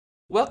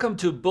Welcome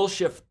to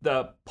Bullshift,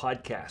 the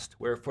podcast,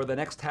 where for the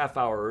next half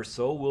hour or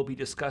so, we'll be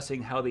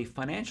discussing how the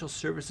financial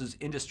services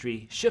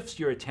industry shifts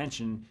your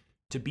attention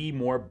to be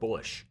more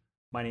bullish.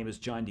 My name is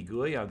John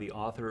DeGuy. I'm the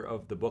author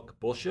of the book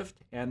Bullshift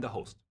and the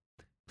host.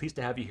 Pleased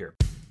to have you here.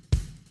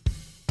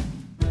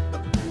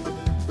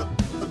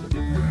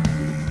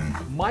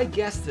 My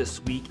guest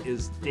this week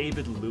is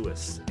David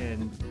Lewis,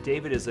 and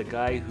David is a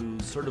guy who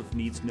sort of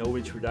needs no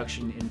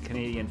introduction in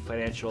Canadian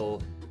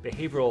financial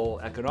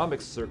behavioral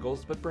economics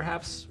circles, but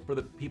perhaps for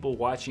the people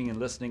watching and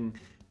listening,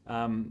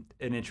 an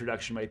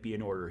introduction might be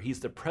in order.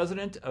 He's the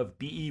president of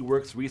BE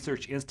Works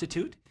Research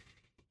Institute.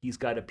 He's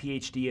got a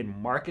PhD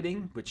in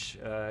marketing, which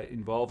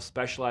involves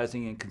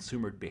specializing in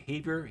consumer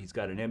behavior. He's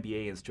got an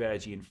MBA in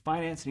strategy and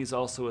finance, and he's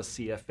also a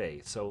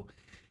CFA. So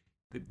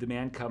the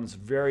man comes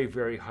very,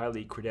 very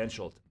highly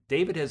credentialed.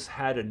 David has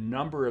had a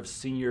number of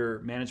senior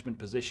management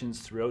positions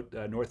throughout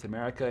North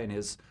America in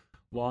his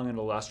long and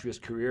illustrious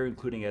career,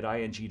 including at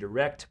ING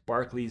Direct,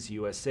 Barclays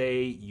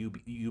USA,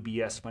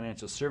 UBS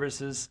Financial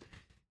Services.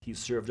 He's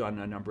served on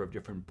a number of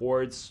different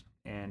boards,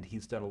 and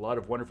he's done a lot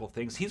of wonderful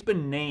things. He's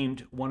been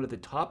named one of the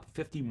top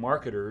 50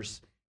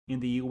 marketers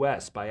in the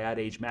US by Ad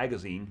Age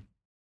magazine,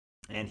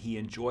 and he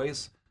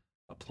enjoys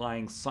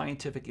applying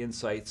scientific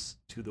insights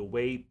to the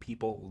way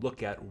people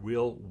look at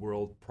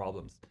real-world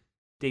problems.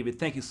 David,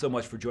 thank you so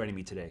much for joining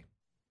me today.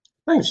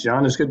 Thanks,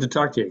 John. It's good to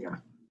talk to you again.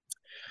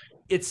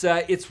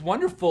 It's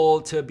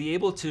wonderful to be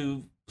able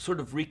to sort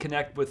of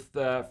reconnect with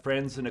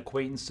friends and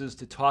acquaintances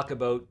to talk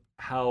about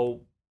how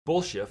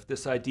Bullshift,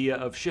 this idea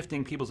of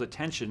shifting people's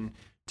attention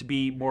to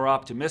be more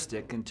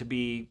optimistic and to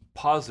be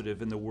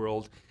positive in the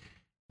world,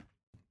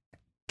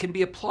 can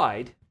be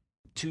applied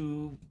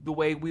to the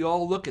way we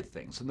all look at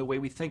things and the way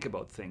we think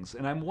about things.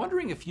 And I'm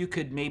wondering if you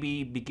could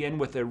maybe begin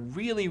with a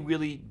really,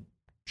 really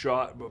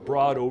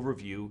broad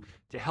overview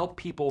to help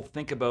people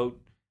think about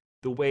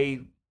the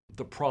way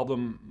the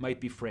problem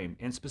might be framed.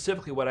 And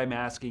specifically what I'm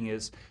asking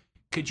is,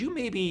 could you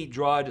maybe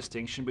draw a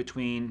distinction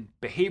between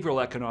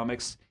behavioral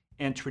economics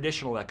and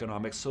traditional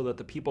economics so that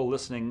the people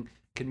listening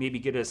can maybe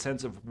get a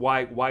sense of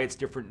why it's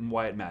different and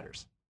why it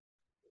matters?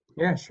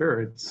 Yeah,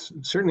 sure. It's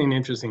certainly an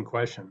interesting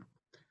question.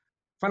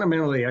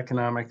 Fundamentally,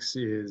 economics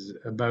is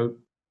about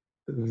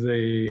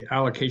the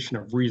allocation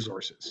of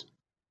resources.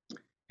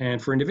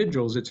 And for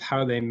individuals, it's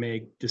how they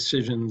make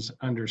decisions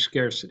under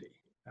scarcity.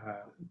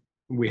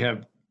 We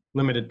have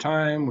limited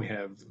time, we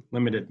have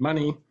limited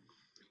money,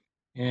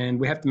 and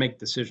we have to make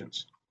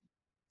decisions.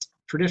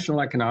 Traditional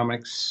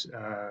economics,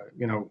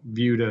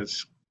 viewed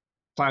as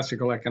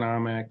classical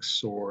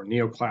economics or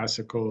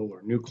neoclassical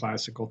or new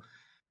classical,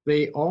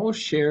 they all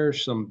share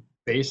some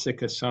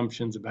basic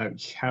assumptions about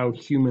how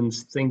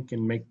humans think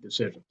and make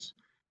decisions.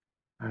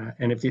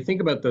 And if you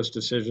think about those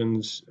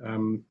decisions,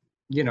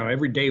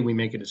 every day we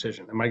make a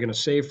decision. Am I going to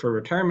save for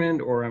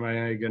retirement, or am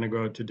I going to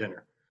go out to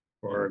dinner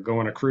or go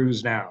on a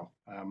cruise now?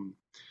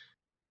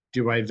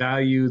 Do I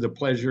value the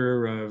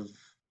pleasure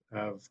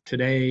of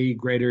today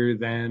greater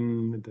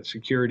than the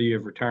security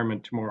of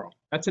retirement tomorrow?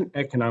 That's an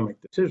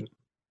economic decision.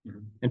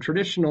 Mm-hmm. And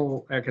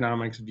traditional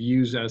economics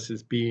views us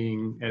as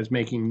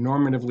making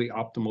normatively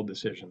optimal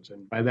decisions.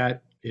 And by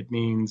that, it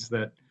means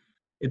that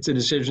it's a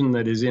decision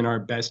that is in our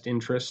best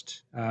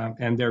interest,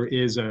 and there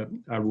is a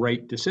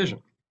right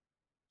decision.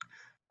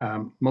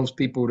 Most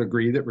people would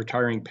agree that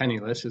retiring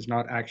penniless is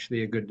not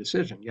actually a good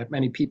decision, yet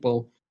many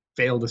people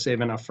fail to save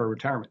enough for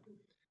retirement.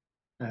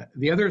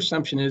 The other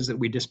assumption is that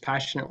we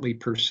dispassionately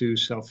pursue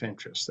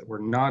self-interest, that we're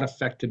not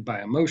affected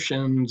by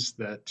emotions,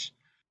 that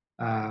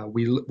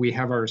we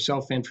have our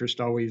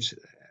self-interest always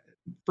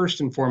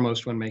first and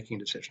foremost when making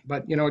a decision.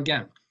 But,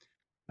 again,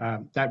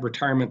 that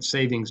retirement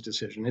savings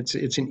decision,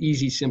 it's an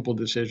easy, simple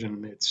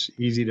decision. It's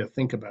easy to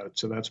think about,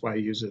 so that's why I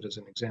use it as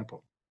an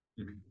example.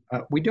 Mm-hmm.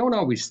 We don't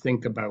always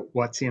think about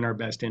what's in our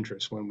best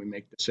interest when we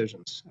make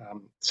decisions.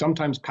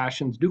 Sometimes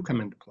passions do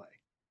come into play.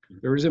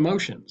 There's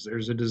emotions.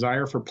 There's a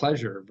desire for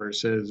pleasure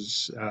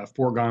versus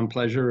foregone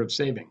pleasure of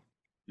saving.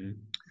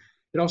 Mm-hmm.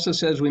 It also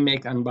says we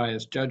make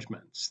unbiased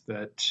judgments,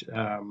 that,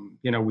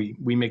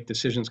 we make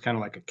decisions kind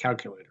of like a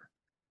calculator,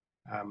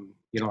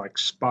 like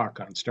Spock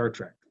on Star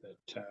Trek,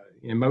 that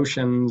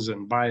emotions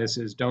and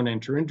biases don't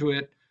enter into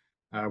it.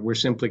 We're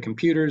simply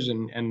computers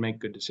and make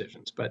good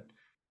decisions. But,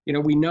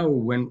 we know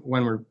when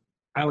we're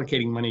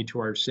allocating money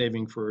to our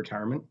saving for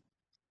retirement,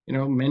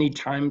 many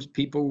times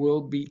people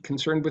will be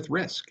concerned with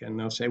risk, and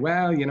they'll say,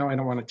 well, I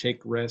don't want to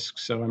take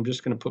risks, so I'm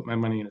just going to put my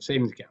money in a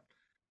savings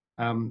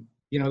account.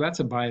 That's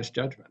a biased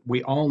judgment.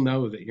 We all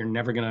know that you're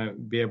never going to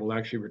be able to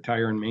actually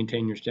retire and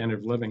maintain your standard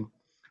of living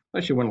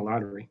unless you win a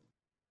lottery,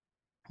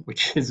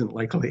 which isn't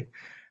likely,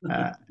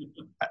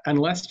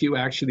 unless you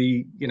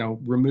actually,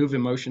 remove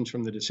emotions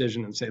from the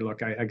decision and say,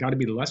 look, I got to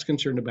be less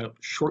concerned about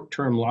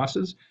short-term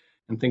losses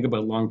and think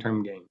about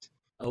long-term gains.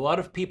 A lot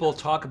of people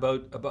talk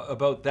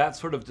about that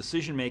sort of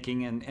decision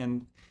making,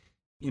 and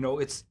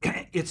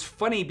it's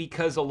funny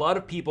because a lot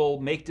of people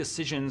make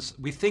decisions.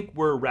 We think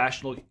we're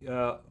rational,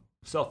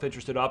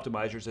 self-interested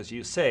optimizers, as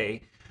you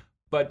say,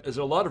 but there's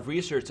a lot of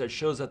research that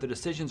shows that the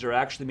decisions are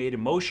actually made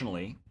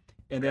emotionally,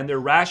 and then they're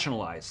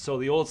rationalized. So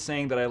the old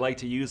saying that I like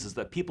to use is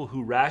that people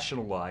who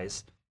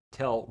rationalize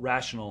tell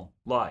rational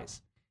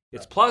lies.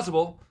 It's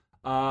plausible,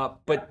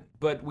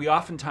 but we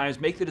oftentimes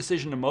make the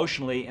decision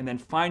emotionally and then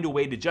find a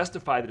way to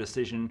justify the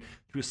decision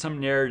through some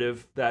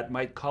narrative that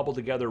might cobble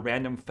together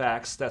random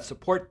facts that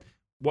support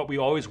what we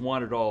always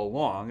wanted all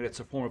along. And it's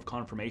a form of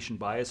confirmation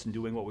bias and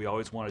doing what we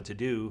always wanted to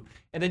do,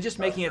 and then just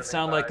making it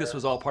sound like this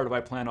was all part of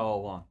my plan all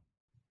along.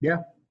 Yeah,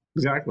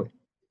 exactly.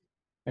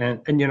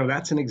 And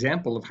that's an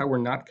example of how we're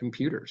not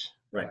computers.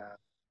 Right.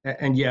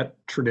 And yet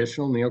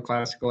traditional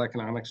neoclassical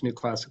economics, new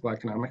classical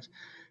economics,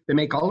 they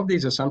make all of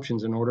these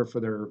assumptions in order for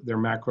their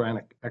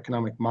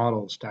macroeconomic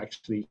models to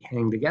actually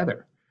hang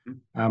together.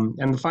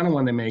 And the final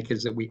one they make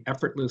is that we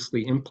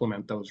effortlessly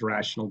implement those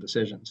rational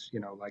decisions.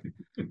 Like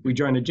we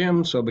joined a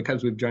gym, so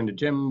because we've joined a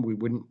gym, we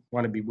wouldn't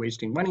want to be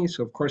wasting money.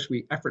 So of course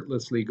we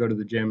effortlessly go to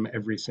the gym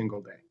every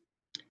single day.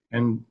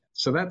 And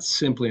so that's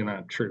simply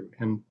not true.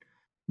 And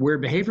where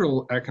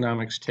behavioral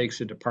economics takes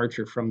a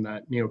departure from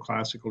that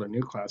neoclassical or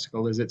new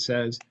classical is it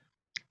says,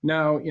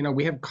 no,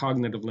 we have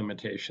cognitive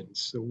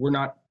limitations. So we're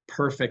not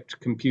perfect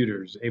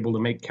computers able to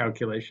make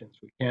calculations.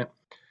 We can't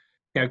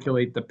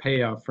calculate the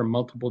payoff from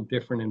multiple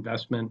different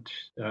investment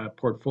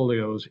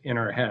portfolios in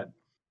our head.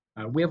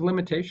 We have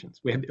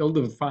limitations. We have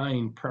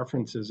ill-defined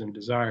preferences and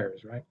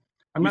desires, right?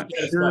 I'm not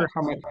sure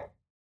how much.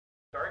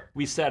 Sorry?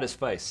 We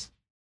satisfice.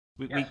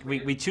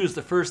 We choose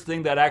the first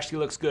thing that actually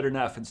looks good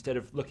enough instead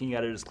of looking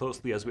at it as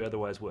closely as we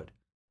otherwise would.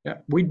 Yeah,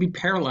 we'd be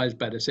paralyzed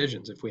by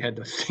decisions if we had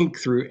to think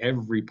through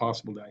every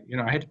possible day.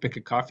 I had to pick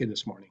a coffee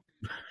this morning.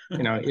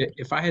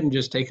 If I hadn't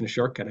just taken a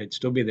shortcut, I'd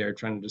still be there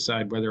trying to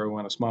decide whether I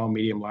want a small,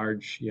 medium,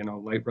 large,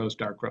 light roast,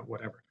 dark roast,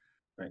 whatever.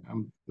 Right.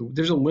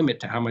 There's a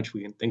limit to how much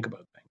we can think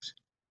about things.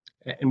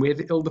 And we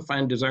have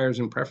ill-defined desires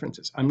and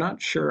preferences. I'm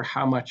not sure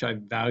how much I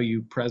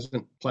value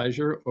present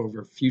pleasure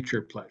over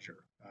future pleasure,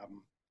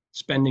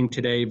 spending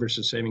today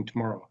versus saving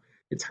tomorrow.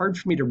 It's hard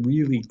for me to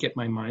really get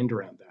my mind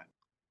around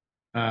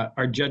that.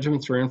 Our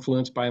judgments are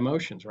influenced by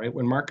emotions, right?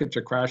 When markets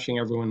are crashing,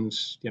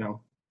 everyone's,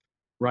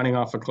 running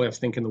off a cliff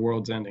thinking the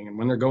world's ending. And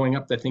when they're going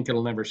up, they think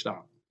it'll never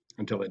stop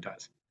until it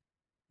does.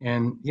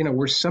 And,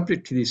 we're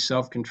subject to these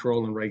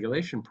self-control and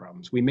regulation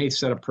problems. We may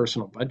set a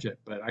personal budget,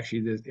 but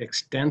actually the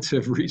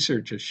extensive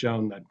research has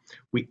shown that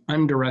we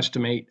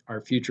underestimate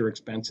our future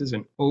expenses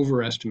and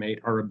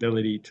overestimate our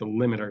ability to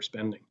limit our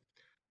spending.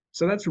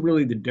 So that's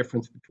really the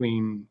difference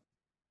between,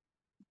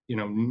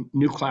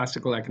 new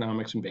classical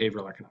economics and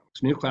behavioral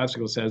economics. New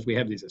classical says we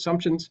have these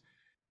assumptions,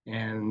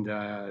 and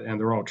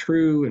they're all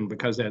true, and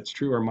because that's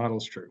true, our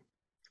model's true.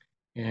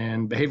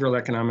 And behavioral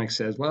economics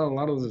says, well, a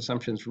lot of those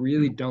assumptions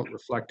really don't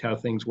reflect how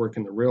things work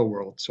in the real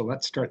world. So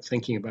let's start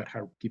thinking about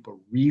how people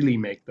really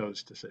make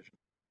those decisions.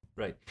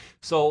 Right.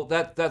 So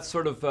that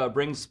sort of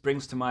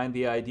brings to mind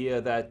the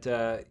idea that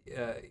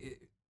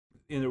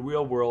in the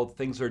real world,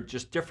 things are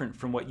just different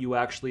from what you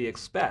actually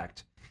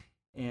expect.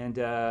 And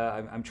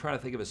I'm trying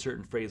to think of a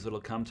certain phrase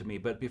that'll come to me.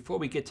 But before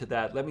we get to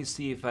that, let me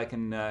see if I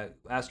can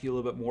ask you a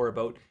little bit more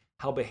about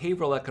how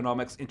behavioral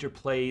economics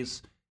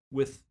interplays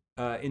with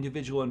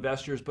individual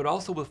investors, but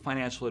also with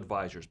financial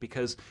advisors,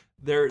 because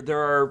there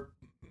are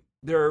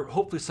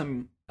hopefully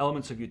some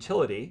elements of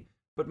utility,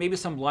 but maybe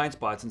some blind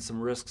spots and some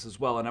risks as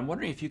well. And I'm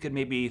wondering if you could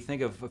maybe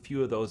think of a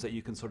few of those that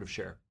you can sort of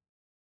share.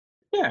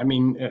 Yeah, I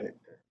mean,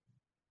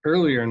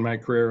 earlier in my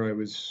career, I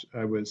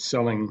was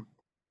selling,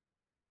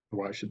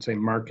 well, I should say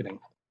marketing,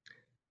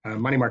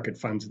 money market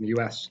funds in the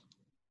U.S.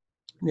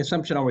 And the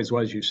assumption always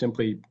was you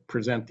simply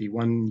present the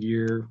 1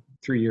 year,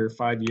 3 year,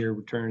 5 year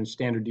returns,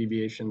 standard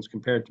deviations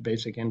compared to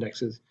basic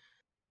indexes.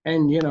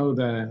 And,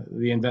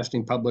 the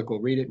investing public will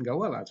read it and go,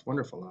 well, that's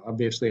wonderful.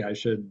 Obviously, I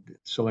should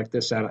select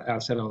this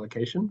asset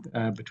allocation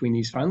between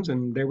these funds.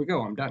 And there we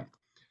go, I'm done.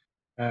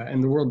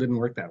 And the world didn't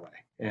work that way.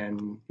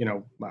 And,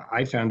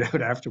 I found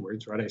out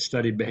afterwards, right? I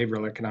studied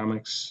behavioral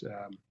economics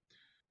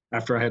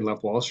after I had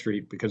left Wall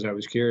Street because I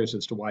was curious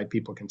as to why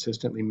people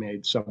consistently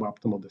made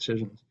suboptimal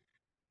decisions.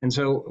 And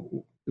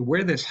so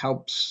where this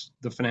helps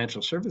the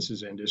financial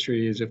services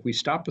industry is if we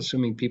stop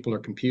assuming people are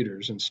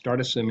computers and start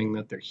assuming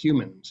that they're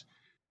humans,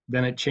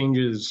 then it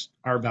changes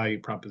our value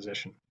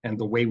proposition and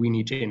the way we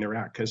need to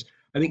interact. Because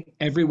I think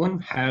everyone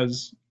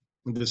has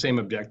the same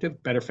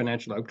objective, better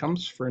financial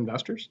outcomes for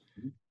investors.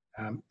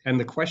 And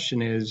the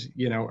question is,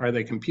 are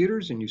they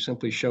computers? And you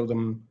simply show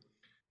them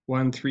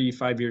 1, 3,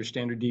 5 year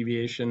standard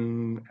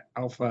deviation,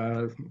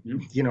 alpha,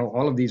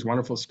 all of these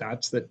wonderful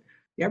stats that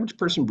the average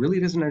person really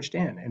doesn't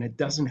understand, and it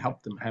doesn't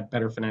help them have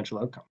better financial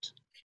outcomes.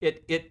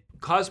 It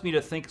caused me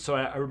to think, so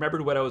I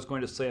remembered what I was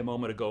going to say a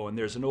moment ago, and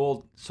there's an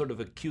old sort of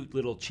a cute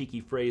little cheeky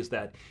phrase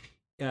that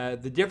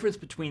the difference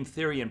between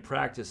theory and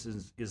practice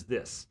is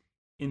this.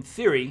 In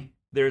theory,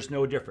 there's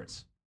no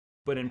difference,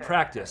 but in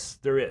practice,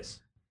 there is.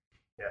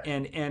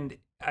 Yeah. And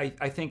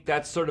I think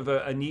that's sort of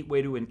a neat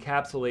way to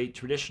encapsulate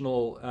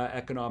traditional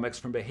economics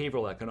from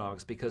behavioral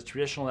economics, because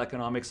traditional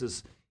economics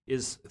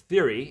is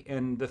theory,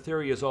 and the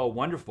theory is all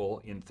wonderful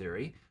in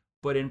theory,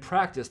 but in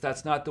practice,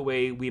 that's not the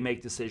way we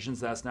make decisions.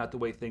 That's not the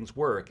way things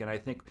work. And I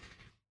think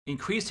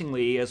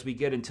increasingly, as we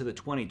get into the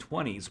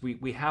 2020s,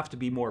 we have to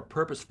be more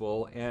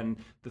purposeful, and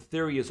the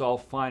theory is all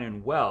fine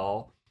and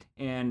well.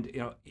 And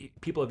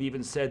people have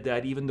even said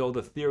that even though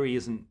the theory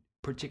isn't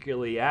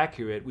particularly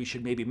accurate, we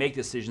should maybe make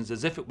decisions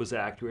as if it was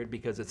accurate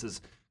because it's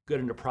as good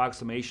an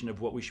approximation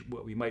of what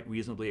we might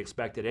reasonably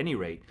expect at any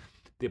rate.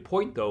 The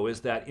point, though, is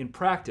that in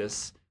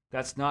practice,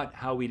 that's not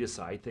how we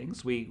decide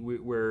things.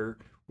 We're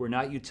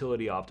not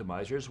utility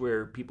optimizers.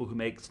 We're people who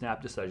make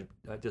snap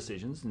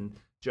decisions and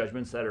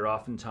judgments that are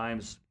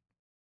oftentimes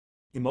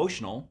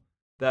emotional,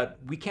 that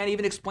we can't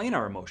even explain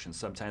our emotions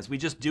sometimes. We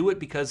just do it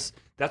because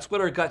that's what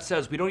our gut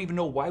says. We don't even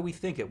know why we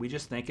think it. We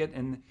just think it,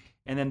 and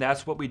then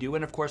that's what we do.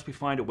 And of course, we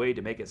find a way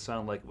to make it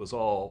sound like it was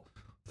all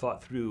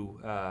thought through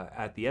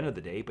at the end of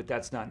the day, but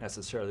that's not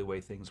necessarily the way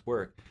things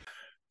work.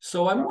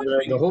 So I'm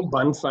wondering, the whole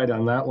bun fight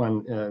on that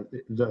one,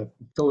 the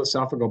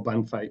philosophical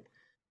bun fight.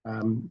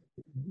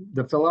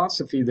 The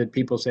philosophy that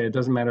people say it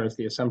doesn't matter if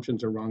the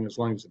assumptions are wrong as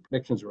long as the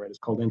predictions are right is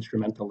called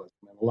instrumentalism.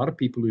 And a lot of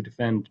people who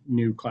defend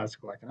new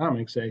classical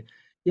economics say,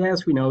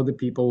 yes, we know that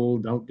people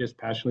don't just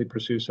passionately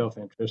pursue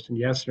self-interest, and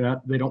yes,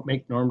 they don't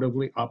make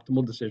normatively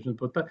optimal decisions,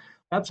 but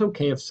that's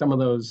okay if some of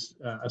those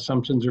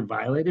assumptions are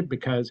violated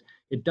because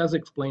it does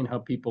explain how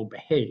people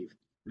behave.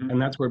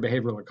 And that's where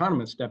behavioral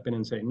economists step in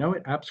and say, no,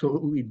 it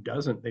absolutely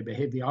doesn't. They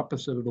behave the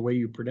opposite of the way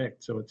you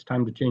predict. So it's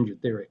time to change your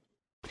theory.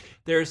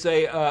 There's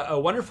a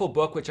wonderful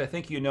book, which I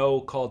think you know,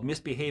 called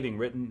Misbehaving,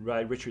 written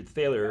by Richard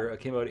Thaler.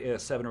 It came out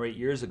 7 or 8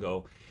 years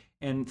ago.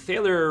 And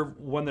Thaler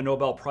won the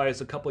Nobel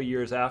Prize a couple of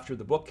years after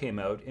the book came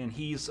out. And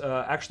he's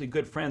actually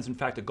good friends, in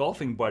fact, a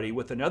golfing buddy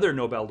with another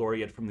Nobel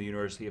laureate from the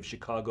University of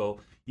Chicago,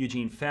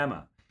 Eugene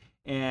Fama.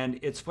 And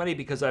it's funny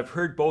because I've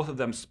heard both of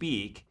them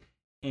speak.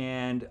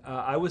 And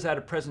I was at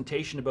a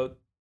presentation about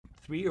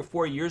 3 or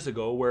 4 years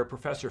ago where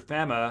Professor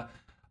Fama,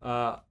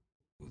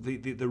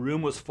 the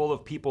room was full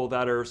of people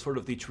that are sort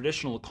of the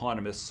traditional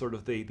economists, sort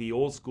of the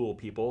old school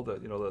people,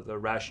 the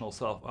rational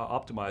self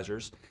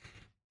optimizers.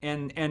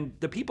 And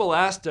the people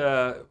asked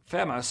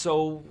Fama,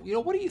 so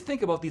what do you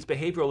think about these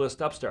behavioralist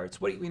upstarts?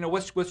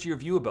 What's your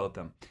view about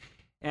them?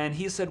 And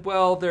he said,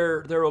 well,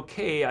 they're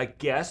okay, I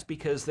guess,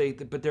 because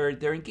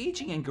they're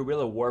engaging in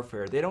guerrilla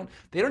warfare. They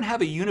don't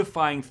have a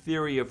unifying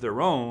theory of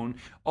their own.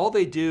 All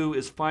they do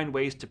is find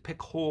ways to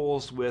pick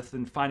holes with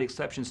and find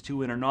exceptions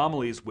to and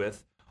anomalies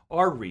with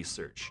our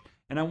research.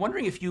 And I'm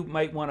wondering if you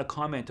might want to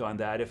comment on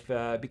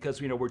that, because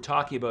we're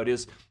talking about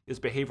is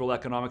behavioral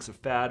economics a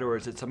fad or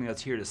is it something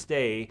that's here to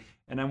stay?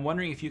 And I'm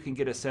wondering if you can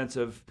get a sense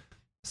of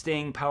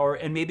staying power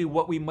and maybe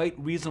what we might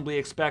reasonably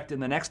expect in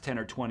the next 10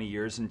 or 20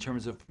 years in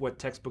terms of what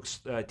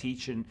textbooks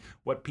teach and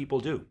what people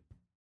do.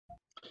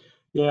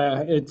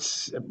 Yeah, it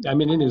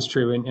is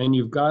true. And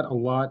you've got a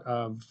lot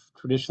of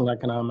traditional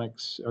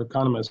economics or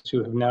economists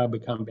who have now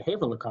become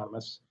behavioral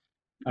economists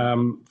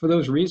for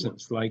those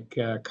reasons, like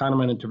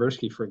Kahneman and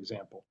Tversky, for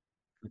example,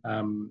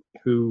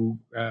 who,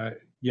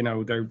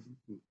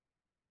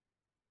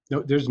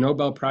 there's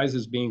Nobel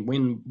Prizes being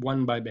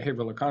won by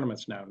behavioral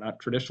economists now, not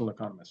traditional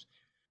economists.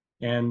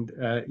 And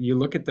you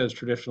look at those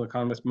traditional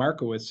economists.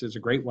 Markowitz is a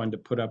great one to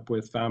put up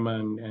with Fama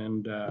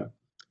and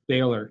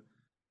Thaler.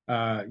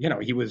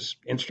 He was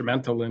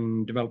instrumental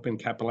in developing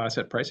capital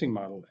asset pricing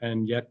model,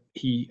 and yet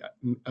he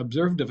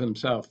observed of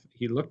himself.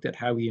 He looked at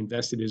how he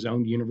invested his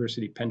own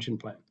university pension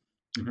plan,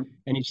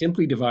 and he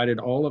simply divided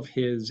all of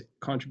his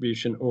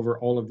contribution over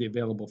all of the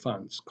available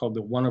funds, called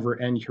the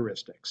 1/n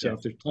heuristic. So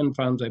if there's 10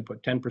 funds, I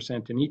put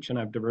 10% in each, and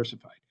I've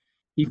diversified.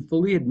 He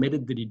fully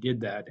admitted that he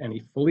did that, and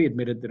he fully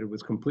admitted that it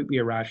was completely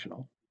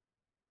irrational.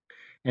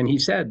 And he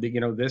said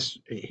that,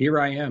 here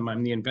I am,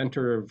 I'm the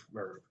inventor of,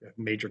 or a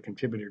major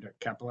contributor to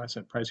capital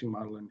asset pricing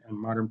model and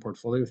modern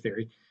portfolio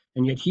theory.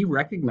 And yet he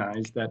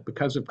recognized that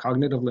because of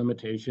cognitive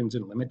limitations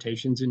and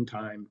limitations in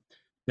time,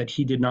 that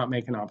he did not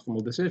make an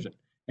optimal decision.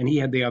 And he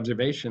had the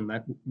observation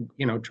that,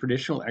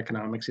 traditional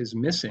economics is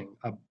missing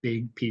a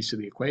big piece of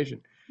the equation.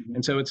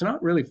 And so it's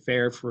not really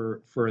fair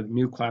for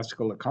new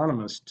classical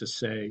economists to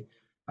say,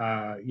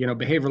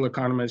 behavioral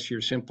economists, you're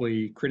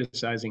simply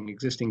criticizing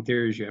existing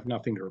theories, you have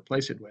nothing to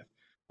replace it with.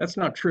 That's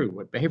not true.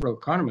 What behavioral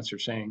economists are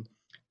saying,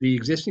 the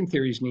existing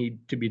theories need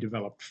to be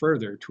developed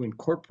further to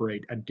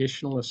incorporate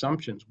additional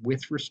assumptions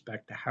with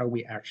respect to how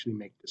we actually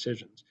make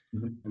decisions.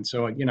 And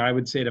so, I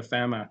would say to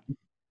Fama,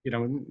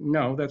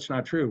 no, that's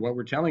not true. What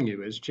we're telling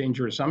you is change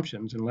your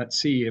assumptions and let's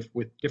see if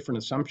with different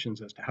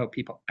assumptions as to how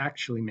people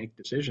actually make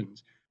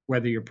decisions,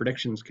 whether your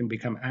predictions can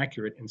become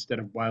accurate instead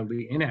of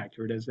wildly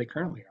inaccurate as they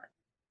currently are.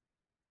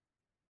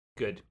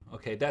 Good.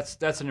 Okay,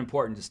 that's an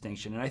important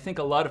distinction, and I think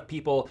a lot of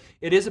people,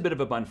 it is a bit of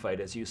a bun fight,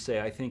 as you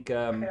say. I think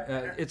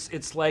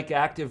it's like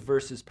active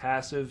versus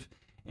passive,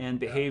 and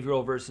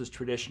behavioral versus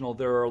traditional.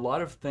 There are a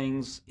lot of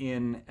things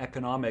in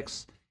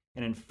economics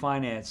and in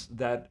finance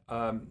that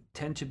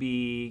tend to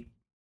be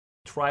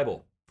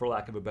tribal, for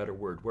lack of a better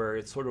word, where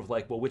it's sort of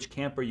like, well, which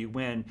camp are you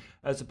in,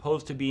 as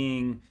opposed to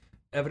being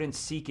evidence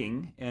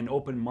seeking and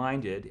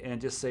open-minded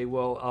and just say,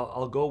 well,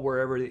 I'll go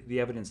wherever the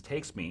evidence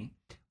takes me.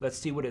 Let's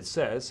see what it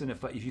says, and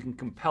if you can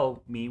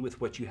compel me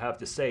with what you have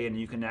to say and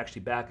you can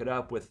actually back it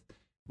up with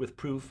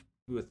proof,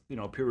 with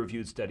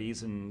peer-reviewed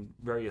studies and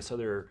various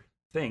other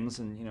things,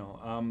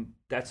 and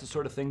that's the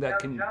sort of thing that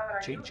can John, are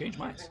change you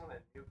minds. accusing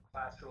the new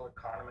classical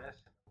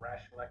economists and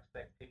rational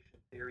expectation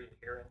theory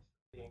adherents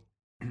of being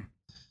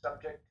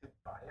subject to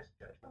biased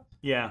judgments?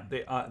 Yeah,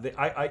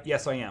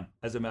 yes, I am,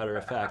 as a matter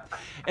of fact,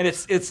 and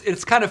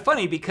it's kind of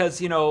funny because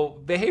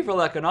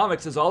behavioral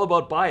economics is all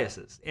about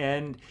biases,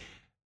 and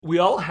we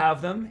all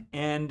have them,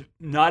 and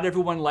not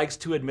everyone likes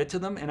to admit to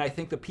them. And I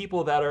think the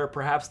people that are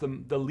perhaps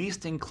the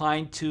least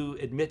inclined to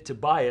admit to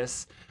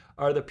bias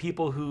are the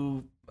people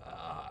who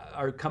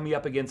are coming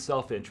up against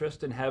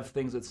self-interest and have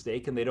things at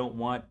stake, and they don't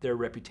want their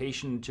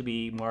reputation to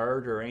be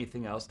marred or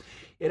anything else.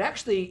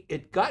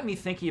 It got me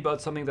thinking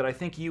about something that I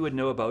think you would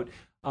know about.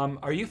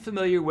 Are you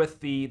familiar with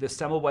the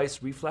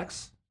Semmelweis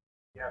reflex?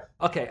 Yes.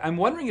 Okay, I'm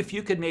wondering if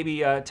you could maybe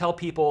tell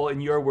people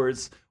in your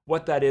words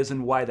what that is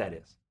and why that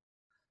is.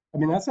 I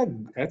mean,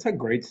 that's a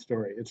great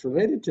story. It's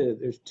related to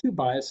there's two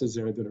biases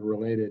there that are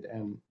related,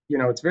 and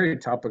it's very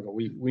topical.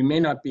 We may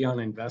not be on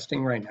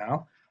investing right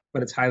now,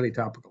 but it's highly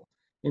topical.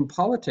 In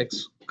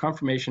politics,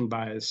 confirmation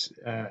bias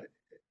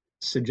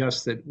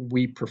suggests that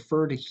we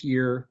prefer to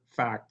hear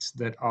facts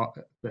that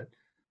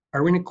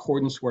are in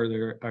accordance with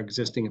their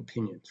existing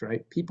opinions.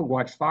 Right? People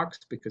watch Fox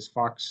because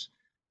Fox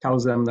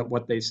tells them that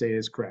what they say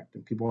is correct,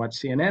 and people watch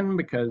CNN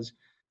because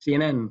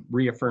CNN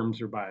reaffirms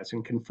their bias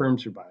and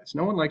confirms their bias.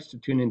 No one likes to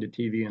tune into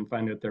TV and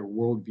find out their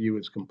worldview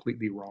is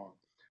completely wrong.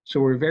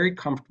 So we're very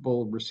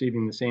comfortable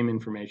receiving the same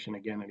information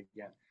again and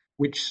again,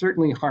 which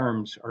certainly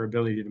harms our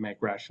ability to make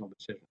rational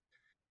decisions.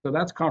 So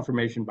that's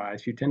confirmation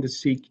bias. You tend to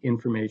seek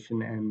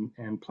information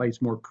and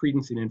place more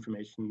credence in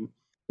information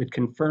that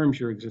confirms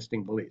your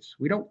existing beliefs.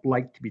 We don't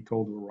like to be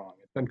told we're wrong.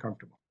 It's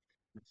uncomfortable.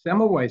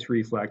 Semmelweis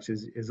reflex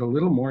is a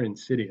little more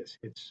insidious.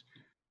 It's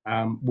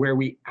where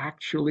we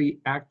actually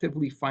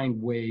actively find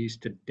ways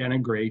to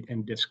denigrate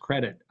and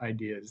discredit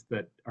ideas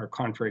that are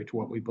contrary to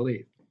what we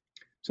believe.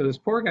 So this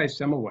poor guy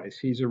Semmelweis,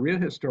 he's a real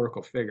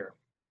historical figure,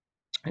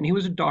 and he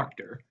was a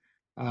doctor,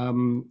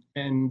 and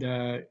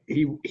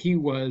he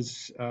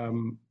was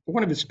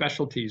one of his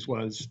specialties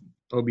was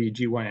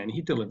OB/GYN.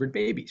 He delivered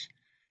babies,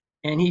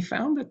 and he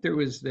found that there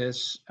was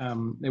this.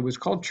 It was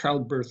called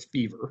childbirth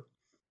fever.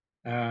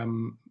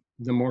 Um,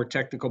 the more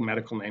technical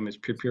medical name is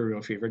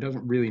puerperal fever. It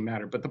doesn't really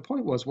matter. But the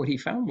point was, what he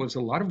found was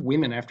a lot of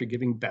women after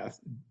giving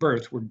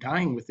birth were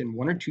dying within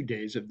 1 or 2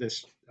 days of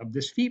this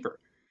fever.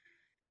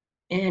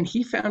 And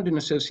he found an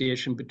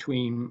association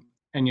between,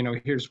 and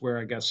here's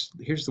where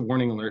here's the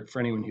warning alert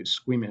for anyone who's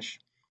squeamish.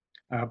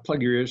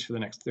 Plug your ears for the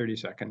next 30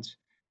 seconds.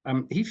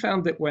 He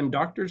found that when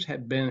doctors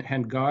had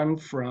gone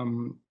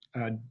from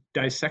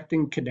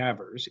dissecting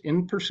cadavers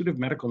in pursuit of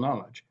medical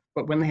knowledge,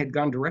 but when they had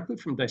gone directly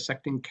from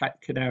dissecting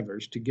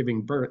cadavers to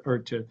giving birth or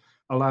to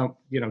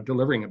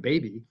delivering a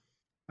baby,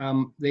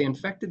 they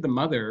infected the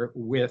mother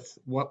with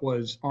what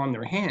was on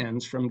their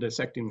hands from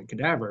dissecting the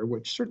cadaver,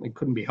 which certainly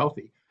couldn't be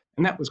healthy,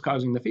 and that was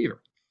causing the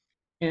fever.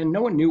 And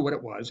no one knew what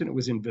it was, and it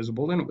was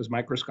invisible, and it was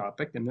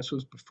microscopic, and this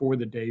was before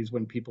the days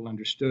when people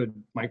understood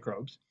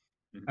microbes.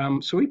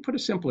 So he put a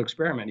simple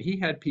experiment. He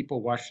had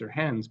people wash their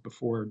hands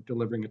before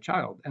delivering a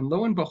child, and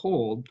lo and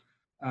behold,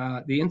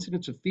 the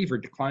incidence of fever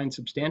declined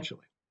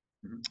substantially.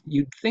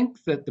 You'd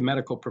think that the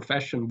medical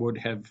profession would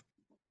have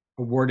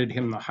awarded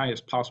him the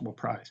highest possible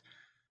prize.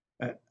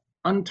 Uh,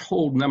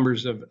 Untold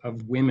numbers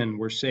of women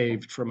were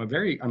saved from a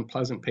very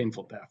unpleasant,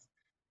 painful death.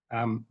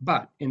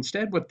 But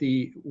instead, what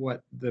the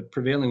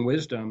prevailing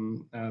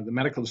wisdom, the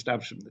medical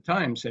establishment at the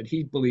time said,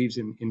 he believes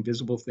in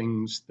invisible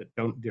things that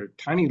don't. They're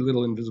tiny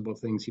little invisible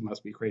things. He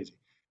must be crazy.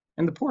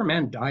 And the poor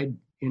man died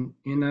in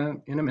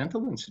a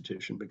mental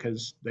institution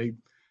because they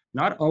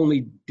not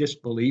only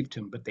disbelieved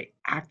him, but they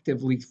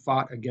actively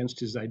fought against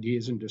his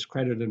ideas and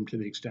discredited him to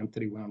the extent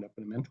that he wound up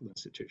in a mental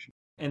institution.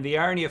 And the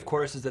irony, of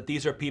course, is that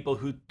these are people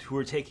who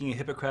are taking a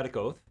Hippocratic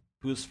oath,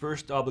 whose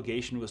first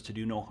obligation was to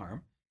do no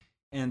harm,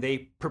 and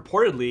they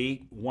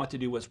purportedly want to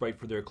do what's right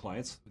for their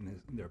clients,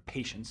 their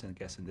patients, I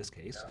guess in this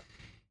case.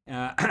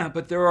 Yeah.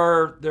 But there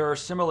are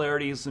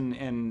similarities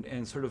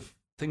and sort of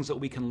things that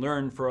we can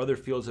learn for other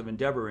fields of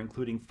endeavor,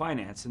 including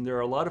finance. And there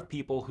are a lot of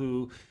people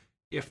who,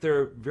 if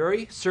they're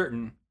very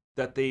certain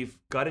that they've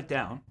got it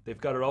down,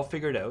 they've got it all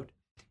figured out,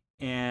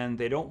 and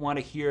they don't want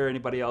to hear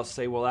anybody else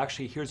say, well,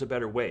 actually, here's a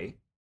better way.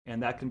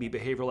 And that can be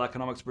behavioral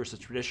economics versus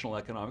traditional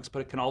economics,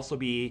 but it can also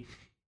be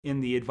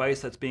in the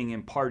advice that's being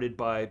imparted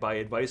by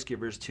advice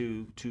givers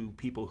to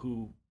people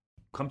who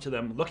come to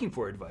them looking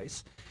for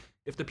advice.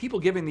 If the people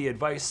giving the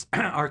advice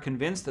are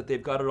convinced that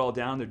they've got it all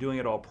down, they're doing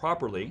it all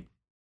properly,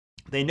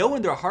 they know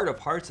in their heart of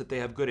hearts that they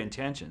have good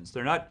intentions.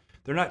 They're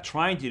not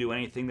trying to do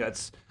anything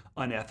that's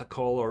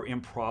unethical or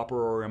improper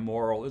or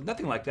immoral. There's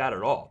nothing like that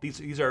at all.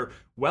 These are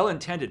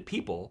well-intended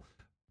people,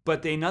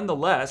 but they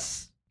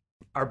nonetheless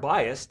are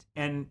biased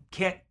and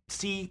can't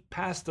see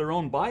past their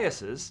own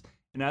biases,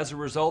 and as a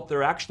result,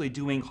 they're actually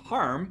doing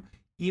harm,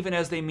 even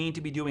as they mean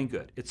to be doing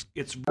good. It's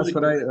really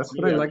that's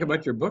what I like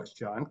about your books,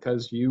 John,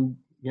 because you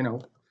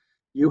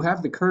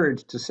have the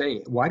courage to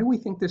say, why do we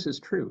think this is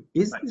true?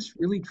 Is this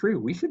really true?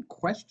 We should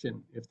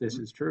question if this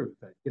is true.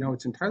 That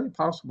it's entirely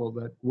possible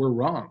that we're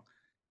wrong.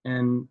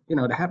 And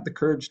to have the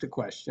courage to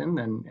question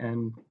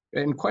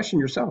and question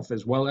yourself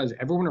as well as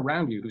everyone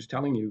around you who's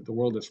telling you the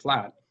world is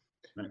flat.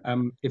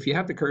 Right. If you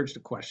have the courage to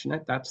question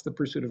it, that's the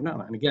pursuit of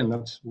knowledge. And again,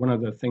 that's one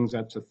of the things,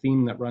 that's a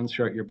theme that runs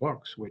throughout your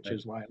books, which Right.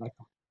 is why I like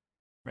them.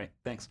 Right.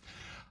 Thanks.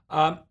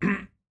 Um,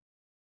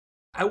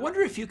 I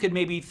wonder if you could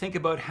maybe think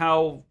about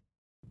how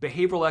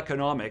behavioral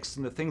economics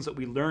and the things that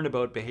we learn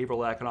about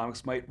behavioral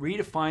economics might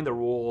redefine the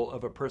role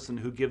of a person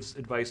who gives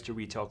advice to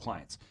retail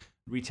clients,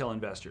 retail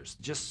investors.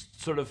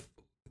 Just sort of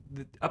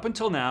up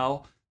until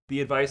now,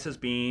 the advice has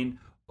been,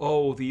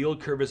 oh, the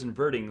yield curve is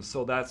inverting,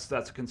 so that's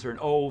a concern.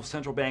 Oh,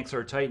 central banks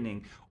are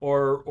tightening,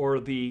 or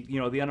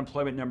the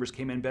unemployment numbers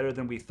came in better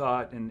than we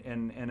thought,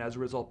 and as a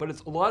result.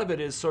 But a lot of it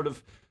is sort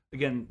of,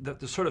 again,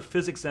 the sort of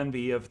physics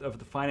envy of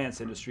the finance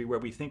industry, where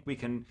we think we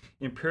can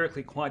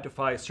empirically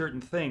quantify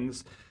certain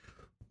things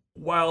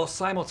while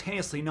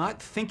simultaneously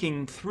not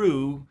thinking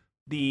through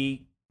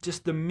the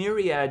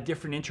myriad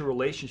different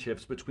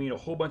interrelationships between a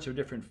whole bunch of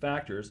different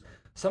factors,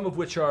 some of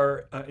which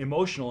are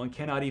emotional and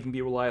cannot even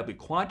be reliably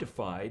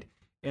quantified,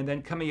 and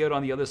then coming out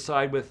on the other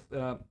side with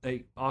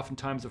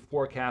oftentimes a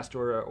forecast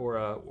or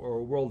a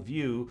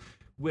worldview,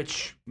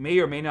 which may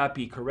or may not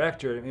be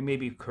correct, or it may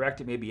be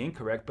correct, it may be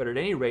incorrect, but at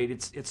any rate,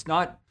 it's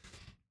not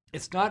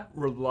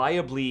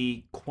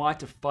reliably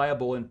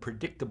quantifiable and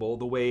predictable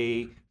the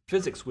way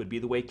physics would be,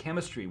 the way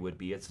chemistry would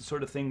be. It's the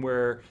sort of thing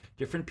where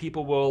different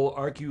people will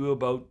argue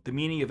about the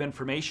meaning of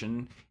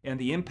information and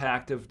the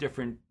impact of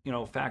different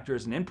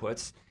factors and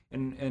inputs,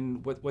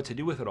 and what to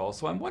do with it all.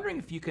 So I'm wondering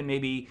if you can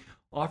maybe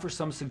offer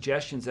some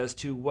suggestions as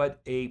to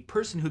what a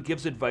person who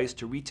gives advice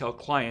to retail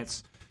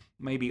clients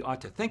maybe ought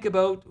to think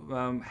about,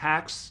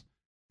 hacks,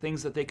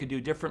 things that they could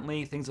do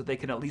differently, things that they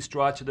can at least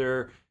draw to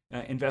their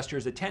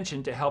investors'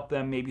 attention to help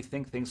them maybe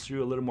think things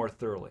through a little more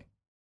thoroughly.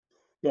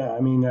 Yeah, I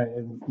mean,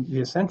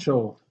 the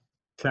essential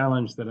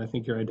challenge that I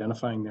think you're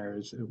identifying there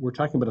is we're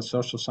talking about a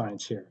social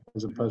science here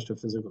as opposed to a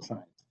physical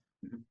science.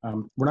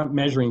 We're not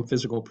measuring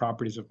physical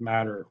properties of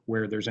matter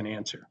where there's an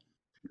answer.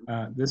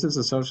 This is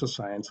a social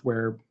science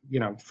where,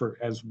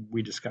 as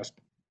we discussed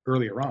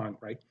earlier on,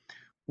 right,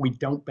 we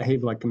don't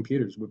behave like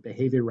computers. We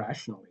behave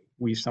irrationally.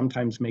 We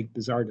sometimes make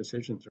bizarre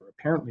decisions, or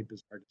apparently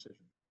bizarre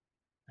decisions.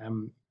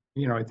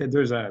 I think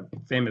there's a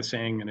famous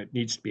saying, and it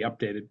needs to be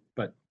updated,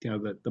 but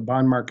the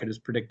bond market has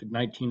predicted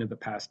 19 of the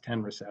past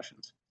 10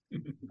 recessions,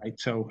 right?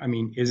 So, I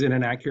mean, is it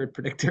an accurate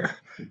predictor?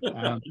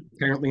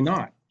 Apparently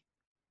not.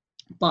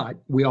 But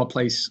we all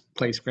place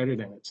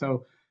credit in it.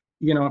 So,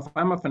 if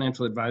I'm a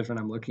financial advisor and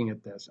I'm looking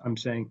at this, I'm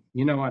saying,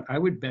 you know what, I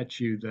would bet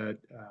you that,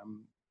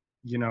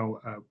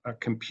 a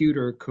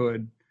computer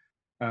could,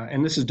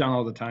 and this is done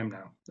all the time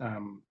now.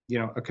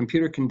 A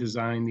computer can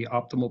design the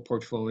optimal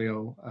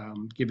portfolio,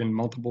 given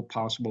multiple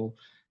possible,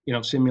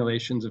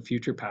 simulations of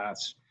future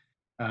paths.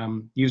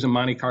 Use a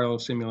Monte Carlo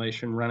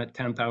simulation, run it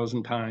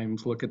 10,000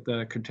 times, look at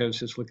the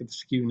kurtosis, look at the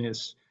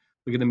skewness,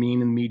 look at the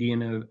mean and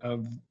median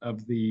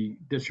of the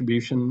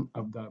distribution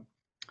of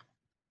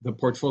the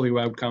portfolio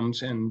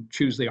outcomes, and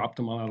choose the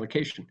optimal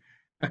allocation.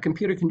 A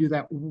computer can do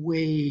that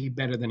way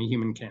better than a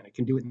human can. It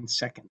can do it in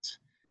seconds.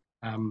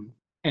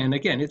 And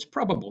again, it's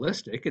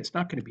probabilistic. It's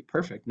not going to be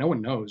perfect. No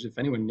one knows. If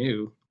anyone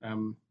knew,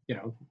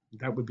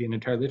 that would be an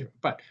entirely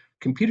different. But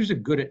computers are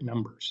good at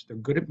numbers. They're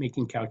good at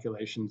making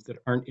calculations that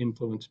aren't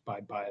influenced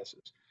by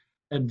biases.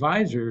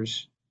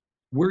 Advisors,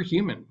 we're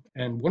human.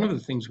 And one of the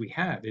things we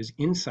have is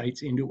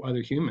insights into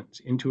other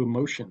humans, into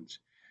emotions,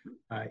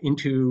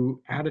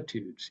 into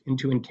attitudes,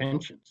 into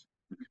intentions.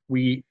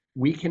 We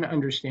can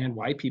understand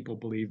why people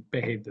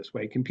behave this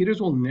way. Computers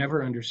will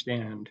never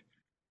understand,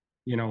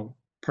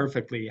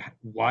 perfectly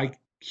why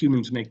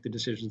humans make the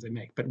decisions they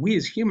make. But we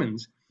as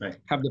humans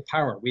have the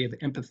power. We have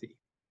empathy,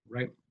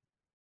 right?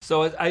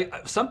 So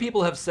some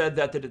people have said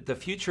that the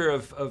future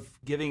of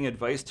giving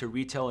advice to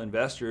retail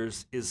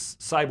investors is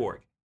cyborg.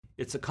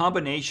 It's a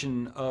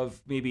combination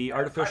of maybe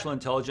artificial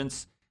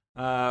intelligence,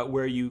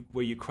 where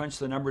you crunch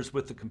the numbers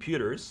with the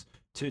computers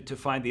to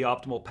find the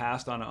optimal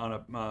path on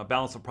a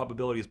balance of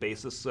probabilities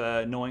basis,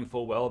 knowing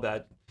full well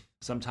that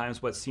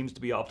sometimes what seems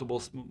to be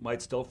optimal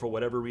might still, for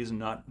whatever reason,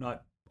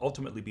 not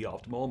ultimately be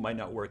optimal, might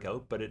not work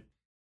out, but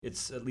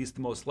it's at least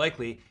the most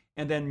likely.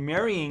 And then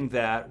marrying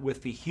that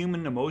with the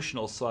human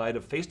emotional side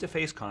of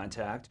face-to-face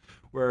contact,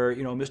 where,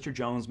 Mr.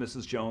 Jones,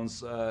 Mrs.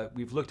 Jones,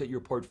 we've looked at your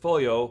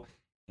portfolio,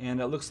 and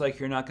it looks like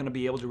you're not going to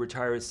be able to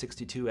retire at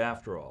 62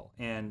 after all.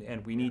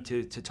 And we need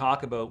to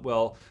talk about,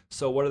 well,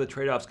 so what are the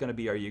trade-offs going to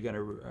be? Are you going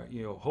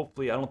to,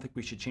 hopefully, I don't think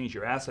we should change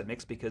your asset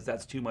mix because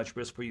that's too much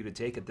risk for you to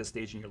take at this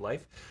stage in your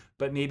life.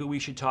 But maybe we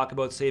should talk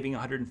about saving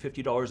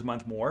 $150 a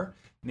month more.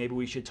 Maybe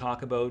we should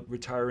talk about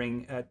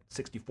retiring at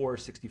 64 or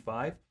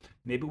 65.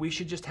 Maybe we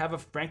should just have a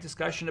frank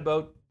discussion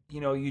about,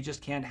 you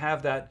just can't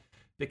have that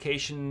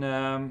vacation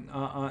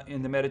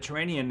in the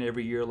Mediterranean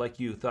every year like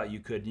you thought you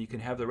could. You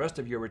can have the rest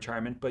of your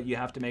retirement, but you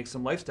have to make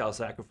some lifestyle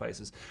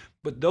sacrifices.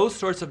 But those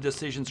sorts of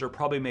decisions are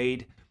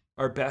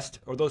best,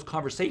 or those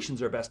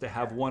conversations are best to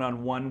have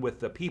one-on-one with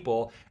the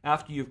people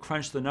after you've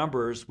crunched the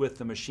numbers with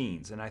the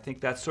machines. And I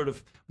think that's sort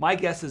of, my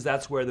guess is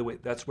that's where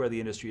the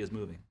industry is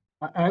moving.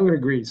 I would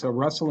agree. So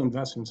Russell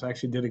Investments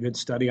actually did a good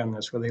study on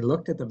this where they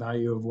looked at the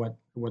value of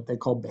what they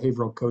call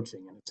behavioral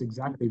coaching. And it's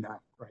exactly that,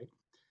 right?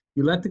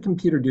 You let the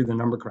computer do the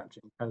number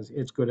crunching because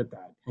it's good at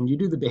that. And you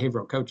do the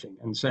behavioral coaching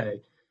and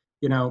say,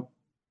 you know,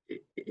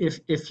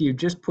 if you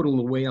just put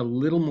away a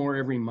little more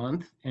every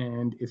month,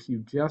 and if you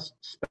just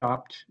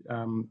stopped,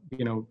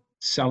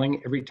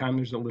 selling every time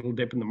there's a little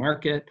dip in the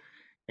market,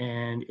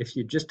 and if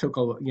you just took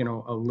a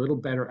little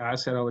better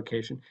asset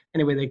allocation.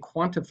 Anyway, they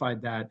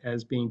quantified that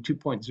as being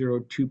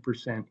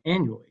 2.02%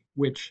 annually,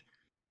 which,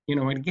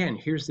 and again,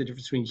 here's the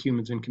difference between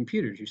humans and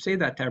computers. You say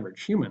that to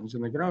average humans,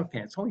 and they go, okay,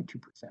 it's only 2%.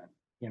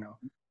 You know,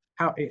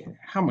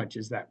 how much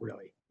is that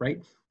really,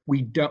 right?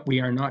 We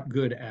are not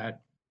good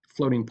at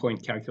floating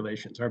point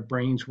calculations. Our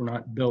brains were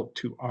not built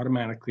to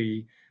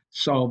automatically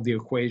solve the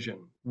equation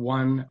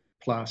 1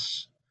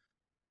 plus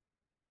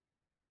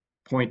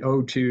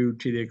 0.02 to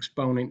the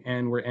exponent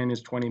n, where n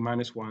is 20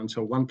 minus 1.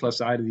 So 1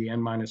 plus I to the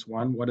n minus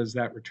 1. What does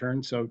that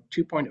return? So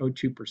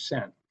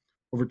 2.02%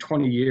 over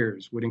 20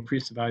 years would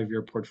increase the value of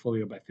your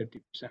portfolio by 50%.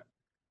 But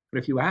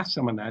if you ask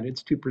someone that,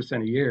 it's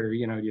 2% a year, do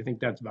you think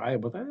that's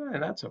valuable?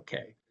 That's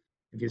okay.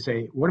 If you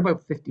say, what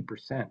about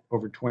 50%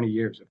 over 20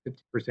 years, a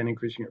 50%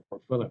 increase in your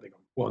portfolio? They go,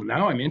 well,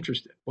 now I'm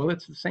interested. Well,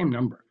 it's the same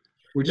number.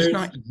 We're just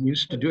not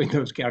used to doing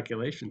those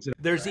calculations.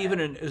 There's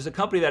a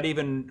company that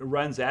even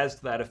runs ads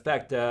to that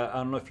effect. I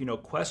don't know if you know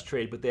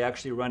Questrade, but they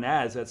actually run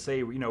ads that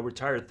say,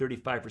 retire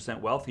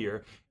 35%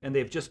 wealthier, and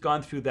they've just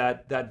gone through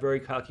that very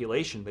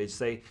calculation. They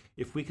say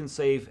if we can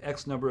save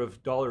X number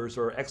of dollars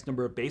or X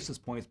number of basis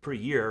points per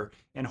year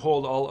and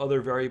hold all other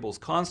variables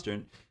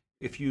constant,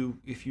 if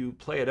you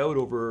play it out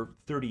over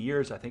 30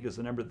 years, I think is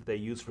the number that they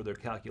use for their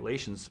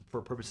calculations for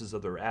purposes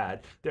of their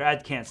ad. Their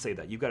ad can't say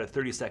that. You've got a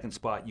 30-second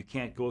spot. You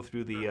can't go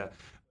through the.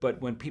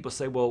 But when people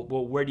say, well,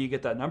 where do you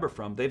get that number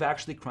from? They've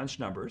actually crunched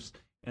numbers,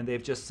 and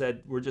they've just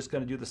said, we're just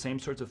going to do the same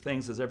sorts of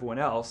things as everyone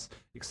else,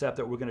 except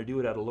that we're going to do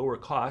it at a lower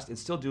cost and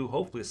still do,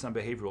 hopefully, some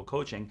behavioral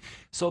coaching.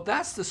 So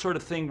that's the sort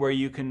of thing where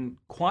you can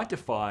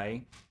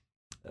quantify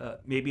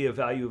maybe a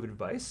value of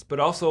advice, but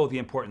also the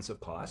importance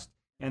of cost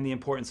and the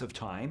importance of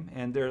time.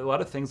 And there are a lot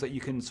of things that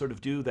you can sort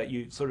of do that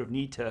you sort of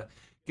need to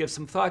give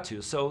some thought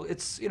to. So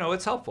it's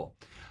helpful.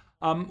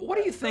 What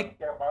do you think?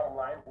 So, bottom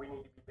line, we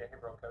need to be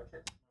behavioral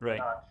coaches, right?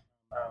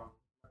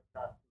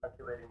 Not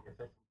calculating the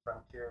efficient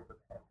frontier with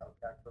a handheld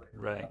calculator.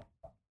 Right.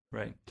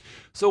 Right.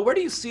 So where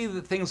do you see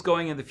the things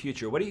going in the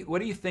future? What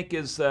do you think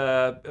is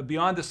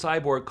beyond the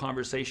cyborg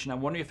conversation?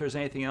 I'm wondering if there's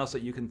anything else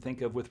that you can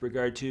think of with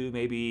regard to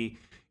maybe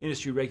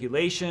industry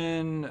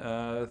regulation,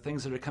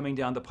 things that are coming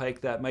down the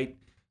pike that might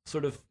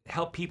sort of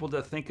help people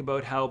to think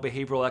about how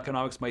behavioral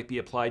economics might be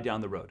applied down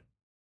the road.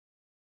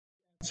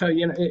 So,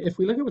 if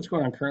we look at what's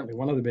going on currently,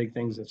 one of the big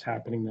things that's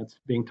happening that's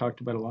being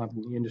talked about a lot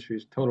in the industry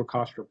is total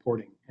cost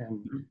reporting.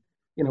 And,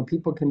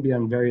 people can be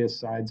on various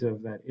sides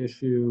of that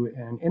issue,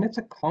 and it's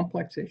a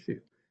complex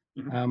issue.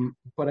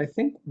 But I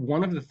think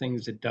one of the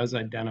things it does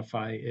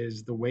identify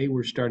is the way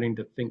we're starting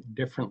to think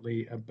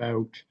differently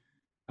about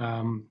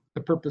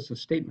the purpose of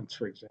statements,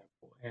 for example,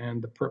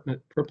 and the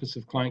purpose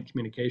of client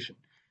communication.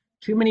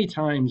 Too many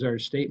times our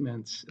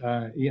statements,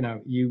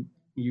 you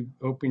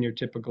open your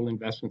typical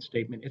investment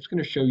statement, it's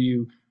going to show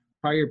you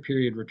prior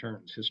period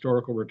returns,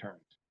 historical returns.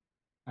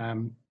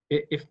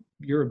 If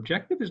your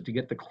objective is to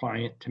get the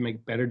client to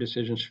make better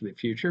decisions for the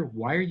future,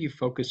 why are you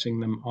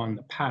focusing them on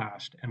the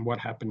past and what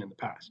happened in the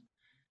past?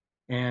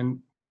 And,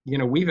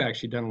 we've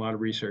actually done a lot of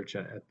research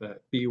at the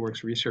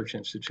BEworks Research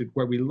Institute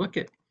where we look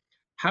at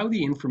how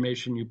the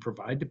information you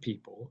provide to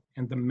people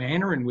and the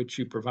manner in which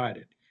you provide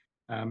it.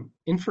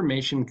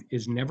 Information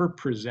is never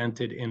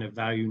presented in a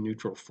value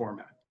neutral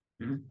format.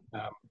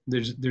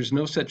 There's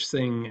no such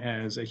thing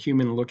as a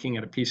human looking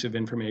at a piece of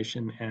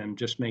information and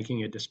just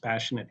making a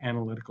dispassionate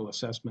analytical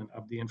assessment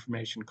of the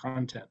information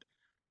content.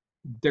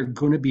 They're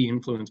going to be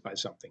influenced by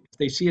something. If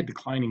they see a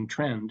declining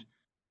trend,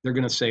 they're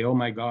going to say, oh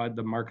my God,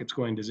 the market's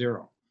going to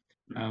zero.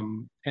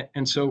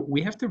 And so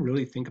we have to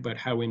really think about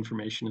how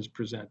information is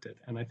presented.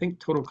 And I think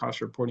total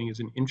cost reporting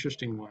is an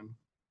interesting one,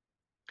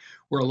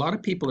 where a lot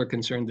of people are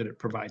concerned that it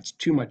provides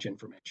too much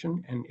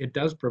information, and it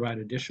does provide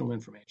additional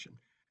information.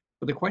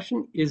 But the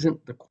question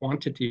isn't the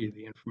quantity of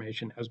the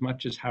information as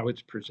much as how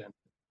it's presented.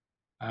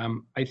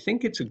 I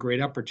think it's a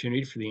great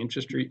opportunity for the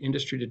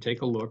industry to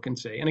take a look and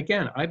say, and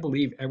again, I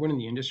believe everyone in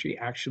the industry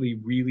actually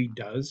really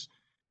does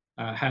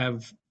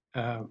have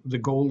the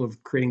goal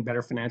of creating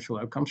better financial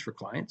outcomes for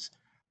clients.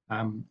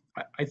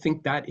 I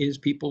think that is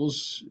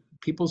people's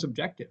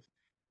objective.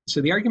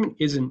 So the argument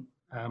isn't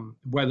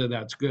whether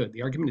that's good.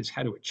 The argument is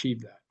how to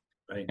achieve that.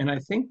 Right. And I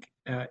think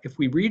if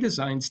we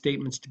redesign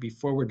statements to be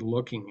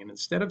forward-looking, and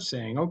instead of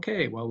saying,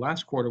 okay, well,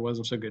 last quarter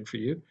wasn't so good for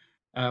you,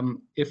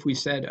 if we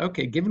said,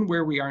 okay, given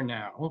where we are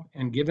now,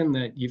 and given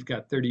that you've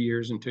got 30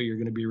 years until you're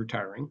going to be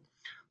retiring,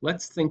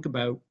 let's think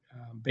about,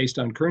 based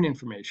on current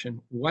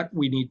information, what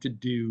we need to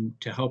do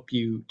to help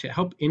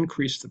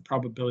increase the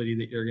probability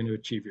that you're going to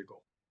achieve your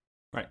goal.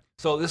 Right.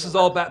 So this is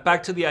all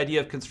back to the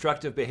idea of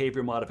constructive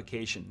behavior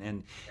modification.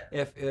 And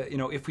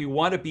if we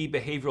want to be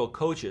behavioral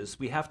coaches,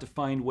 we have to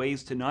find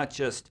ways to not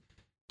just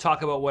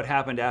talk about what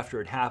happened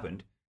after it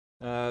happened,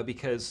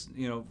 because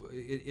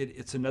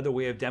it's another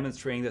way of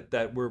demonstrating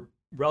that we're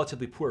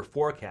relatively poor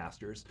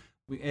forecasters.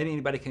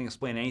 Anybody can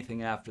explain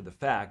anything after the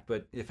fact,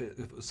 but if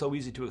it was so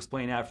easy to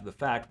explain after the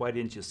fact, why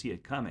didn't you see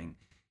it coming?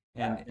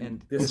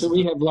 And so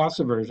we have loss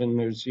aversion.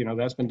 There's,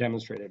 that's been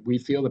demonstrated. We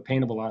feel the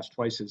pain of a loss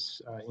twice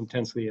as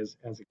intensely as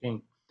a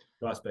gain.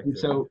 And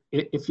so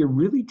if you're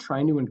really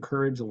trying to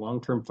encourage a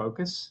long-term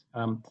focus,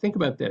 think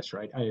about this,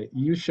 right?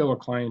 You show a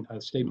client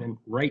a statement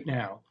right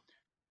now,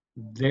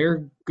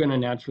 they're going to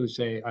naturally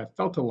say, I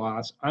felt a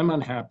loss, I'm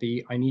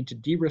unhappy, I need to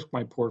de-risk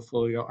my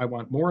portfolio, I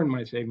want more in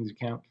my savings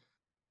account.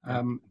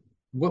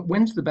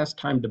 When's the best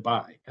time to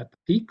buy? At the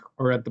peak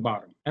or at the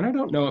bottom? And I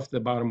don't know if the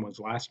bottom was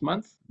last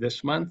month,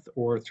 this month,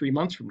 or 3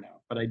 months from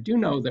now, but I do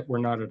know that we're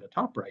not at the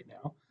top right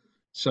now.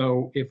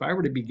 So if I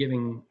were to be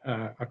giving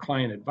a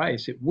client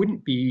advice, it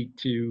wouldn't be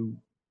to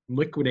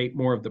liquidate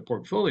more of the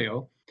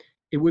portfolio.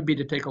 It would be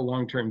to take a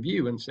long-term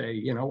view and say,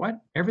 you know what,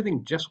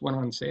 everything just went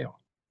on sale.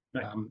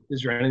 Right.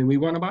 Is there anything we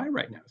want to buy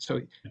right now? So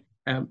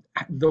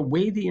the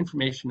way the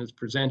information is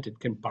presented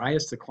can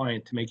bias the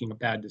client to making a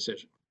bad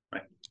decision.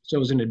 Right. So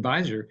as an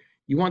advisor,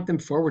 you want them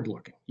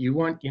forward-looking. You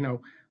want,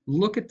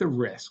 look at the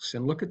risks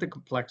and look at the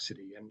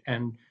complexity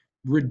and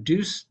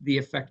reduce the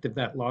effect of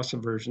that loss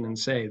aversion and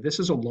say, this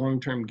is a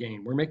long-term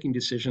gain. We're making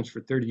decisions for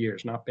 30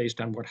 years, not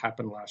based on what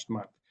happened last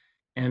month.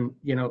 And,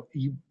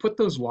 you put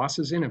those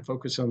losses in and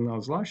focus on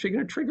those losses, you're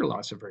going to trigger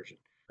loss aversion.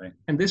 Right.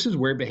 And this is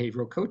where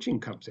behavioral coaching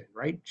comes in,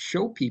 right?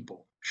 Show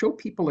people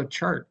a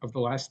chart of the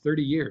last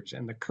 30 years.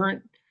 And the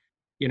current,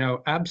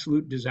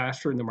 absolute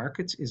disaster in the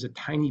markets is a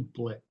tiny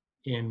blip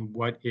in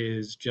what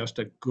is just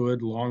a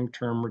good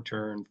long-term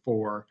return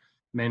for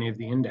many of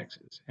the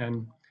indexes.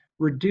 And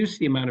reduce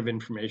the amount of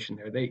information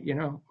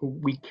there.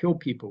 We kill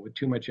people with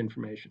too much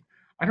information.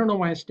 I don't know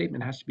why a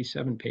statement has to be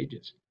 7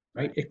 pages,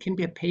 right? It can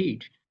be a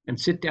page, and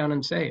sit down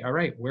and say, all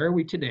right, where are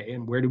we today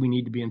and where do we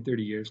need to be in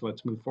 30 years?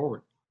 Let's move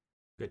forward.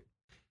 Good.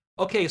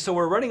 Okay, so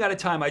we're running out of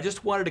time. I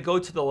just wanted to go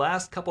to the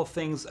last couple of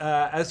things.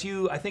 As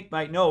you, I think,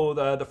 might know,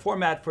 the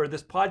format for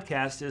this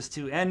podcast is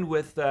to end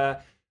with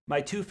my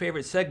 2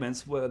 favorite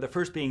segments. The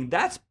first being,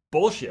 that's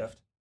bullshit,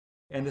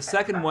 and the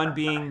second one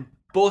being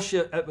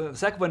bullshit.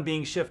 Second one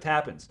being shift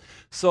happens.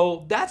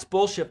 So that's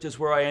bullshit is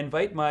where I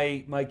invite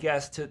my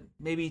guests to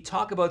maybe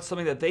talk about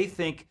something that they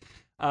think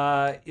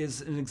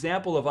is an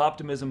example of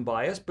optimism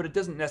bias, but it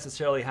doesn't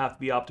necessarily have to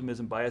be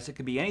optimism bias. It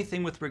could be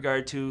anything with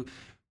regard to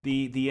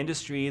the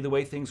industry, the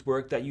way things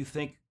work that you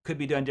think could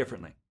be done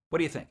differently. What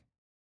do you think?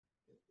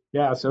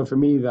 Yeah, so for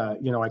me,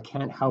 I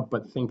can't help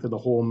but think of the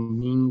whole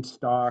meme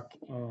stock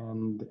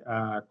and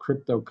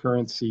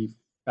cryptocurrency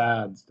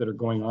fads that are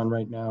going on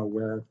right now,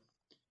 where,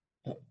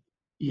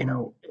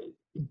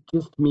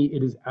 just to me,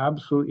 it is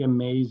absolutely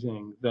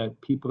amazing that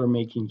people are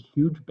making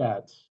huge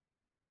bets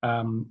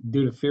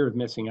due to fear of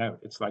missing out.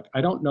 It's like,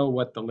 I don't know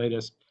what the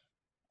latest,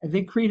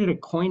 they created a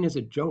coin as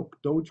a joke,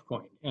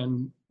 Dogecoin,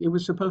 and it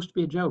was supposed to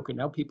be a joke, and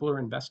now people are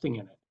investing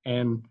in it.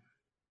 And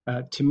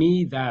to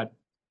me, that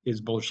is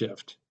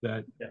bullshit,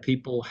 that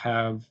people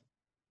have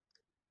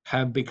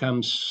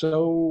become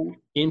so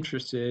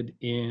interested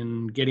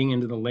in getting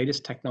into the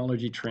latest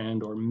technology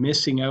trend or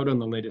missing out on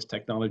the latest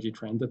technology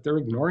trend that they're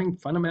ignoring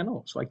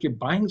fundamentals. Like, you're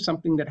buying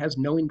something that has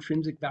no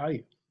intrinsic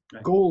value.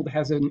 Right. Gold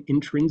has an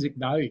intrinsic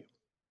value.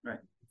 Right.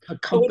 A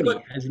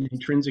company has an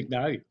intrinsic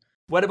value.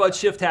 What about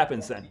shift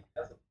happens then?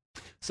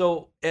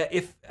 So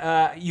if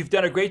you've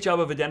done a great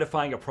job of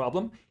identifying a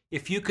problem,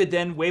 if you could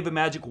then wave a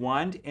magic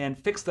wand and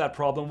fix that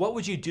problem, what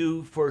would you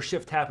do for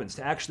shift happens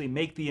to actually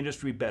make the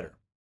industry better?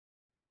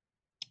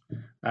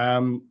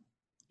 On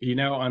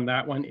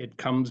that one, it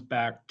comes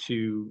back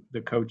to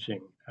the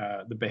coaching,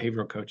 the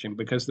behavioral coaching,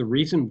 because the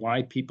reason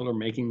why people are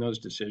making those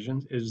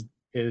decisions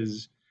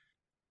is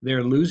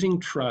they're losing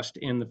trust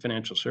in the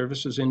financial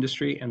services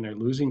industry, and they're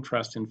losing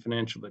trust in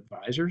financial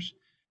advisors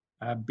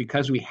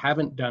because we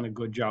haven't done a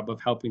good job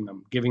of helping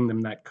them, giving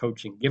them that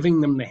coaching,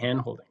 giving them the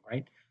handholding,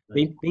 right?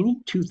 They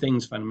need 2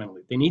 things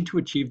fundamentally. They need to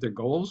achieve their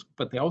goals,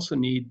 but they also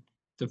need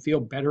to feel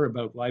better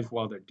about life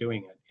while they're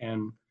doing it.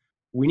 And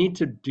we need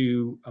to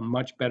do a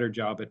much better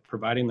job at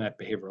providing that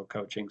behavioral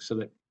coaching so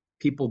that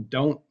people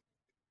don't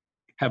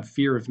have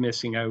fear of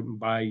missing out and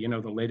buy,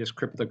 the latest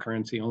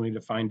cryptocurrency only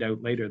to find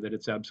out later that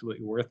it's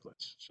absolutely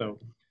worthless. So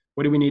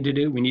what do we need to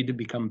do? We need to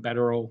become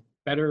better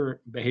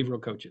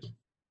behavioral coaches.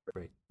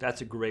 Great.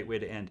 That's a great way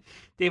to end.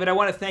 David, I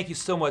want to thank you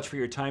so much for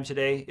your time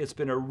today. It's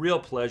been a real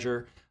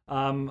pleasure.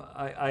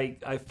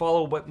 I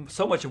follow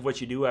so much of what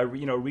you do. I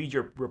read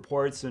your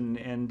reports,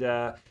 and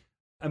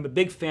I'm a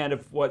big fan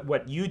of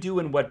what you do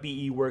and what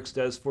BE Works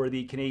does for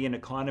the Canadian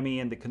economy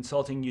and the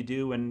consulting you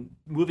do and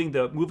moving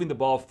the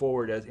ball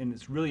forward. And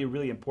it's really a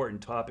really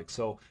important topic.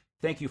 So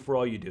thank you for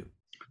all you do.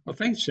 Well,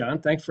 thanks, Sean.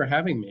 Thanks for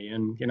having me.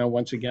 And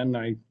once again,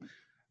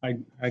 I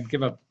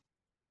give a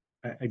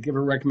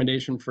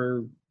recommendation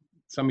for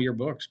some of your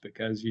books,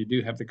 because you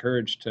do have the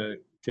courage to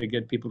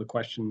get people to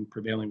question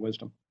prevailing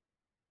wisdom.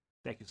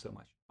 Thank you so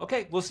much.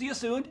 Okay, we'll see you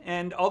soon,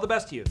 and all the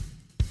best to you.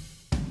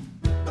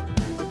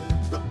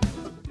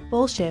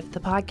 Bullshift, the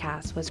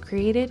podcast, was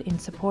created in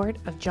support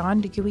of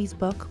John Dewey's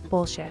book,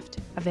 Bullshift,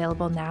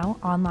 available now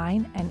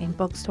online and in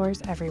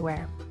bookstores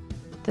everywhere.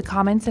 The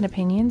comments and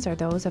opinions are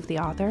those of the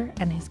author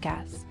and his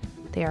guests.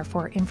 They are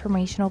for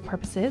informational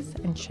purposes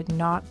and should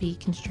not be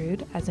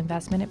construed as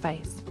investment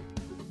advice.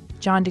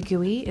 John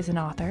Dewey is an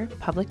author,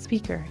 public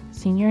speaker,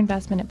 senior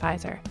investment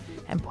advisor,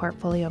 and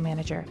portfolio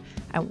manager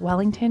at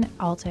Wellington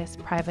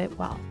Altus Private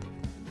Wealth.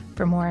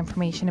 For more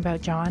information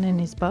about John and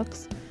his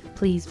books,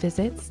 please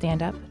visit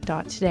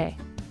standup.today.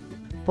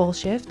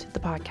 Bullshift,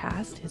 the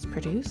podcast, is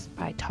produced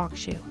by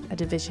TalkShoe, a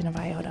division of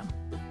IOTM.